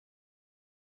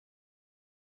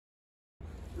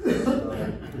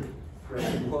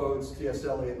quotes, T.S.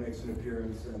 Eliot makes an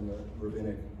appearance, and the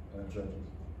rabbinic judges.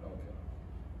 Okay.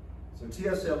 So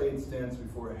T.S. Eliot stands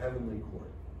before a heavenly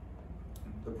court,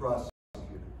 the prosecutor.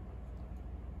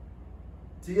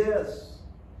 T.S.,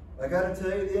 I gotta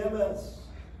tell you the MS.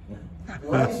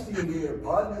 Weinstein here,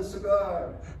 pardon the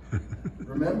cigar.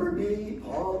 Remember me?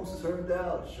 Palms turned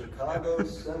out, Chicago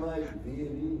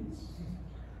semi-Viennese.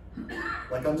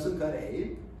 Like I'm some kind of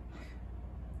ape?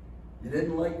 You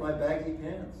didn't like my baggy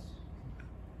pants.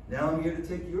 Now I'm here to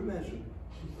take your measure.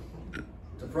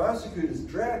 To prosecute is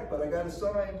Drac, but I got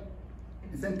assigned.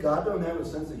 You think God don't have a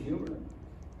sense of humor?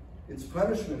 It's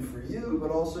punishment for you,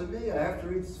 but also me. I have to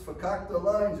read fakakta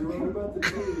lines you wrote about the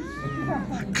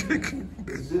Jews.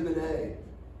 Exhibit A.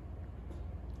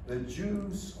 The Jew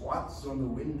squats on the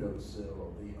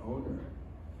windowsill, the owner,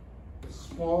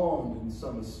 spawned in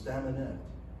some estaminet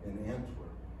in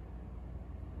Antwerp.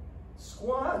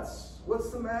 Squats,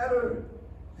 what's the matter?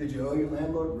 Did you owe your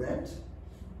landlord rent?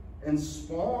 And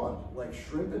spawned like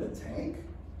shrimp in a tank?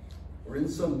 Or in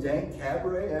some dank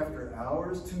cabaret after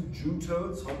hours, two Jew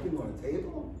toads humping on a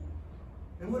table?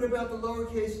 And what about the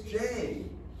lowercase j?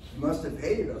 You must have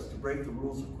hated us to break the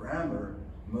rules of grammar,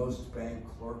 most bank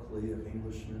clerkly of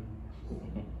Englishmen.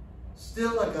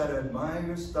 Still, I gotta admire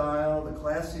your style, the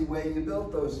classy way you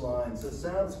built those lines. The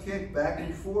sounds kick back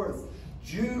and forth.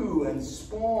 Jew and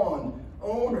spawn,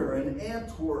 owner and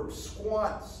Antwerp,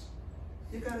 squats.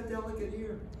 You got a delicate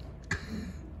ear.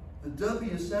 The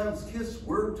W sounds kiss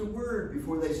word to word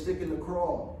before they stick in the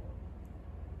crawl.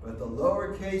 But the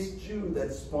lowercase Jew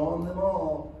that spawned them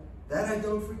all, that I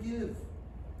don't forgive.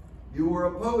 You were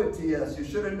a poet, T.S. You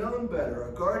should have known better,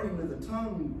 a guardian of the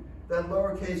tongue. That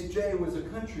lowercase j was a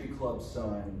country club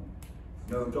sign.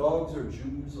 No dogs or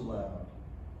Jews allowed.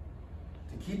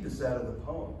 To keep us out of the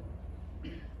poem,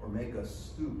 or make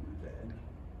us stoop to enter.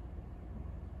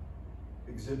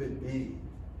 Exhibit B.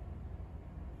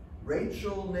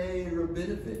 Rachel Nay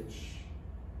Rabinovich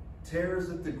tears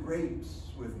at the grapes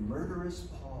with murderous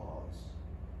paws.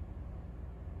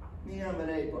 Me, I'm an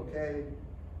ape, okay?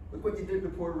 Look what you did to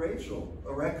poor Rachel.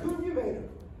 A raccoon you made her.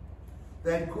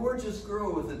 That gorgeous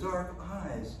girl with the dark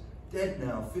eyes, dead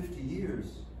now 50 years.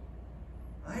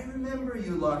 I remember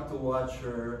you locked to watch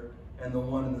her and the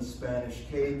one in the Spanish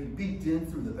cape. You peeked in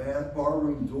through the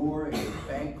barroom door in your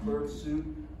bank clerk suit,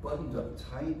 buttoned up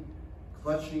tight,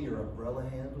 clutching your umbrella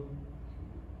handle.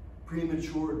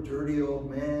 Premature, dirty old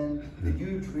man, did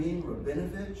you dream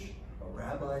Rabinovich, a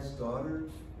rabbi's daughter,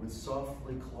 would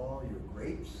softly claw your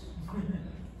grapes?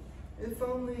 If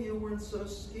only you weren't so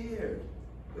scared.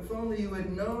 If only you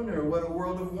had known her, what a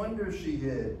world of wonder she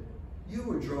hid. You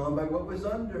were drawn by what was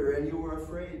under, and you were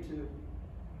afraid too.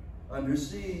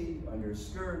 Undersea, under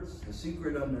skirts, the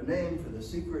secret undername for the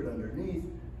secret underneath,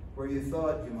 where you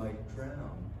thought you might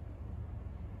drown.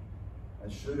 I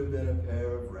should have been a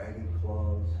pair of ragged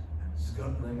claws,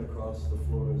 scuttling across the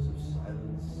floors of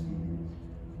silent seas.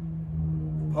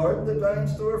 Pardon the dime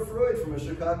store Freud from a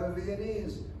Chicago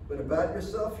Viennese, but about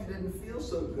yourself you didn't feel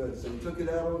so good, so you took it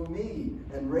out on me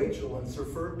and Rachel and Sir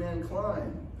Ferdinand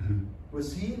Klein.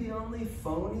 Was he the only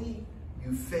phony,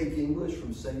 you fake English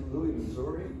from St. Louis,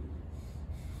 Missouri?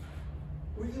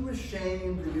 Were you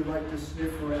ashamed that you like to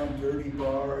sniff around dirty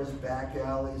bars, back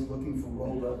alleys, looking for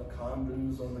rolled up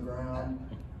condoms on the ground?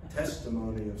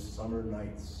 Testimony of summer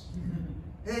nights.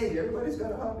 Hey, everybody's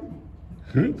got a hobby.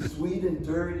 Sweet and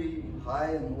dirty,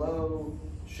 high and low,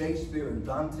 Shakespeare and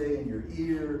Dante in your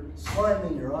ear, slime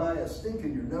in your eye, a stink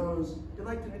in your nose. You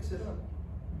like to mix it up.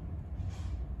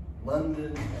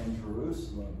 London and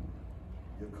Jerusalem,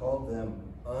 you called them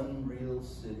unreal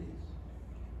cities.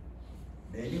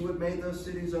 Maybe what made those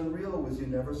cities unreal was you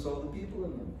never saw the people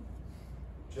in them.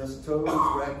 Just toads,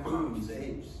 raccoons,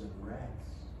 apes, and rats.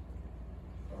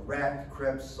 A rat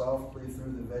crept softly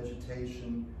through the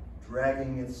vegetation,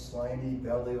 dragging its slimy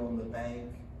belly on the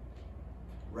bank.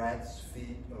 Rat's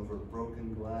feet over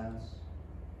broken glass.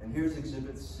 And here's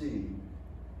Exhibit C.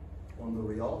 On the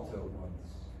Rialto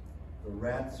ones, the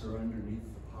rats are underneath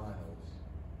the piles.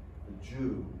 The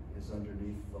Jew is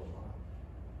underneath the lot.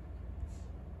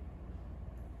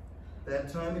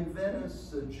 That time in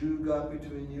Venice, a Jew got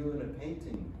between you and a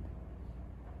painting.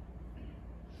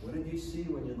 What did you see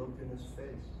when you looked in his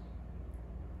face?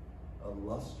 A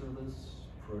lusterless,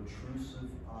 protrusive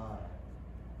eye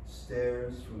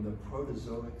stares from the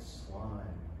protozoic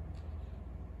slime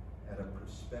at a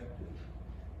perspective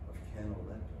of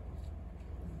Canaletto.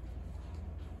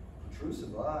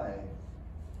 Protrusive eye,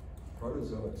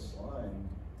 protozoic slime,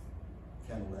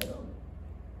 Canaletto.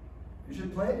 You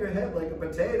should plant your head like a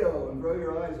potato and grow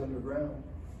your eyes underground.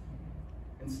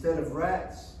 Instead of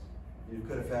rats, you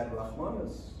could have had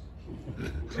Rachmanis,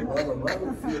 The love a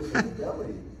mother feels in the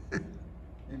belly.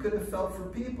 You could have felt for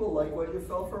people like what you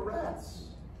felt for rats.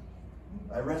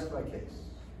 I rest my case.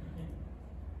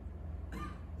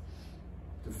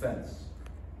 Defense.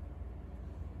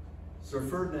 Sir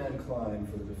Ferdinand Klein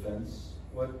for the defense.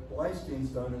 What Bleistein's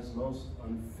done is most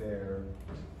unfair.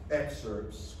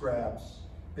 Excerpts, scraps,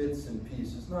 bits and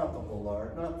pieces, not the whole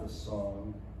art, not the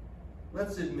song.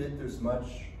 Let's admit there's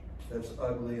much that's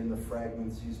ugly in the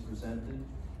fragments he's presented.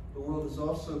 The world is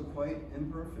also quite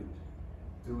imperfect.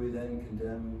 Do we then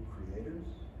condemn creators?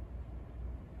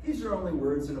 These are only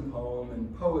words in a poem,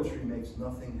 and poetry makes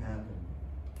nothing happen.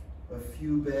 A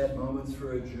few bad moments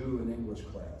for a Jew in English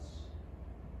class.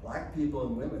 Black people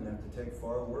and women have to take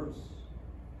far worse.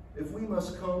 If we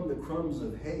must comb the crumbs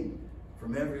of hate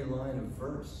from every line of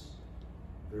verse,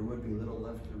 there would be little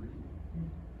left to read.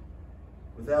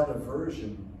 Without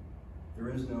aversion, there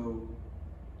is no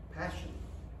passion.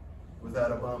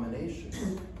 Without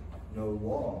abomination, no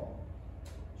law.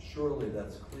 Surely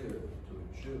that's clear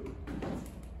to a Jew.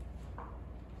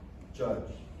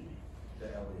 Judge, to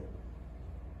Eliot.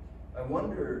 I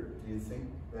wonder, do you think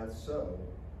that's so?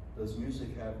 Does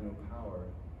music have no power?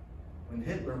 When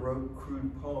Hitler wrote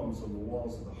crude poems on the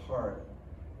walls of the heart,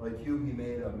 like you, he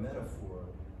made a metaphor.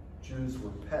 Jews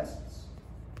were pests,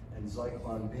 and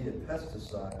Zyklon B a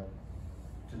pesticide.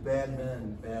 To bad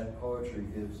men, bad poetry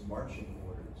gives marching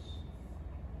orders.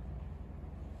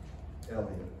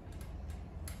 Eliot.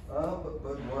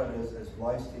 But what, as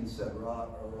Bleistin said,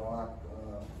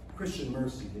 Christian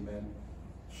mercy, he meant,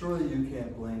 surely you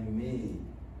can't blame me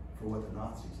for what the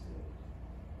Nazis did.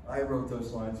 I wrote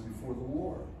those lines before the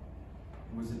war.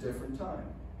 It was a different time.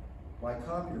 My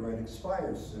copyright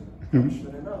expires soon.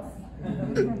 Punishment enough.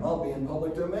 I'll be in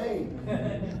public domain.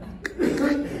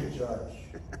 Judge,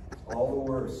 all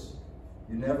the worse.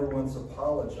 You never once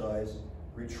apologized,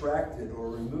 retracted, or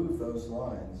removed those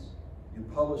lines. You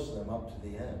published them up to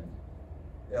the end.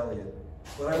 Eliot,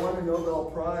 but I won a Nobel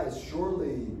Prize.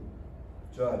 Surely,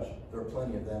 Judge, there are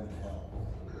plenty of them in hell.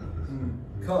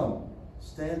 Come,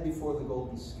 stand before the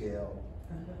golden scale,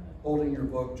 holding your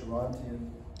book,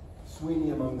 Gerontian, Sweeney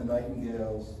among the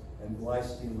nightingales, and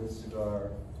Bleistin with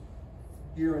cigar.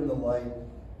 Here in the light,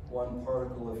 one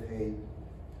particle of hate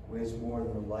weighs more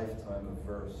than a lifetime of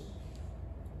verse.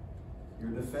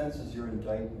 Your defense is your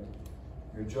indictment,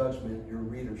 your judgment, your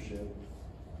readership.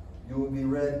 You will be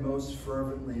read most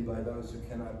fervently by those who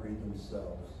cannot read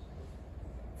themselves.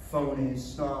 Phonies,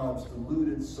 snobs,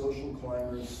 deluded social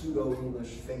climbers, pseudo-English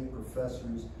fake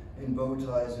professors in bow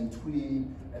ties and tweed,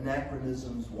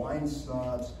 anachronisms, wine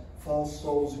snobs, false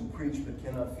souls who preach but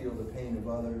cannot feel the pain of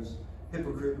others,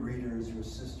 hypocrite readers, your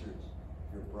sisters,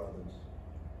 your brothers.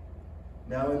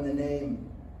 Now in the name,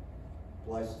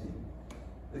 Bleistin.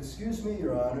 Excuse me,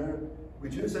 Your Honor, we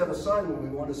Jews have a sign when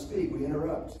we want to speak, we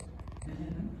interrupt.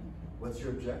 What's your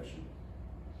objection?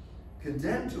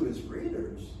 Condemn to his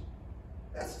readers?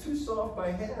 That's too soft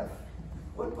by half.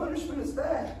 What punishment is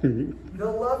that?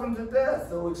 They'll love him to death.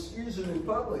 They'll excuse him in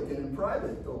public, and in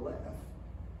private, they'll laugh.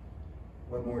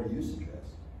 What more do you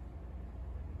suggest?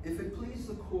 If it please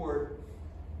the court,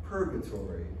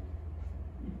 purgatory.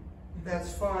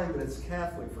 That's fine, but it's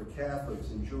Catholic for Catholics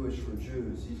and Jewish for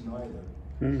Jews. He's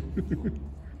neither.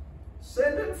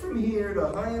 Send it from here to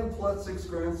Hyam Plutzik's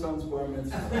grandson's bar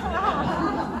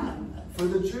mitzvah. For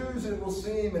the Jews, it will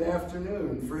seem an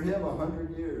afternoon. For him,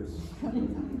 100 years.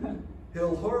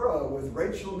 He'll hurrah with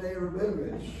Rachel Nay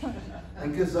Rabinovich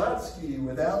and Kazatsky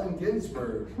with Allen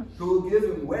Ginsberg, who will give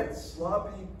him wet,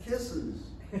 sloppy kisses.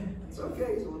 It's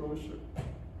okay, he's a little unsure.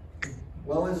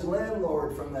 While his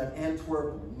landlord from that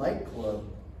Antwerp nightclub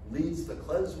leads the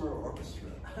klezmer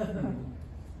orchestra.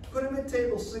 Put him at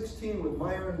table 16 with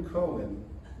Myron Cohen.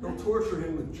 They'll torture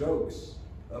him with jokes.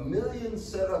 1 million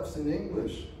setups in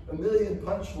English, 1 million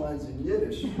punchlines in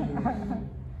Yiddish.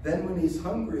 Then when he's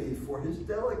hungry for his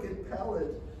delicate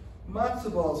palate,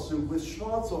 matzo ball soup with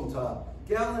schmaltz on top,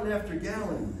 gallon after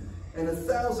gallon, and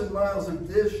 1,000 miles of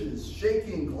dishes,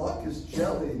 shaking glaucous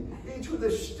jelly, each with a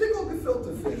shtickle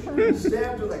gefilte fish,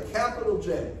 stamped with a capital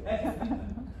J.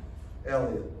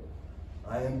 Eliot,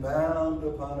 I am bound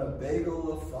upon a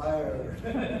bagel of fire.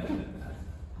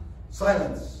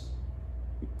 Silence.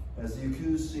 As the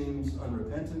accused seems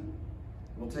unrepentant,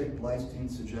 we'll take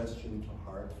Bleistin's suggestion to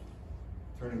heart,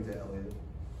 turning to Eliot.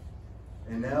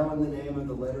 And now in the name of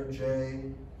the letter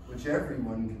J, which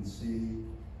everyone can see,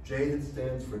 J that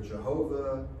stands for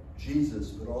Jehovah,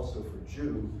 Jesus, but also for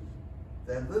Jew,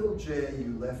 that little J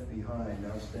you left behind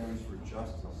now stands for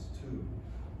justice too.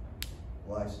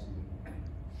 Bleistin.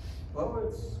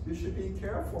 Poets, you should be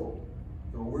careful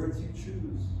the words you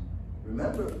choose.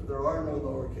 Remember, there are no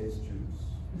lowercase Jews.